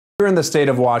Here in the state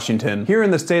of Washington, here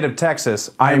in the state of Texas,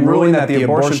 I am ruling that the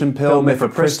abortion pill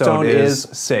mifepristone is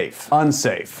safe.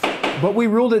 Unsafe. But we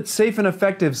ruled it safe and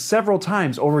effective several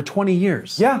times over 20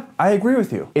 years. Yeah, I agree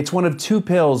with you. It's one of 2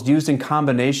 pills used in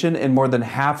combination in more than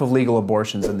half of legal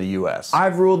abortions in the US.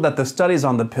 I've ruled that the studies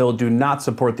on the pill do not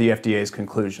support the FDA's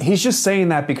conclusion. He's just saying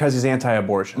that because he's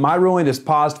anti-abortion. My ruling is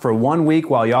paused for 1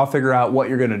 week while y'all figure out what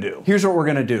you're gonna do. Here's what we're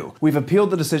gonna do. We've appealed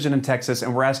the decision in Texas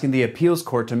and we're asking the appeals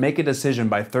court to make a decision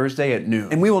by Thursday at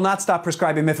noon. And we will not stop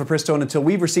prescribing mifepristone until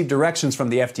we've received directions from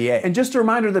the FDA. And just a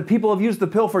reminder that people have used the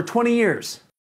pill for 20 years.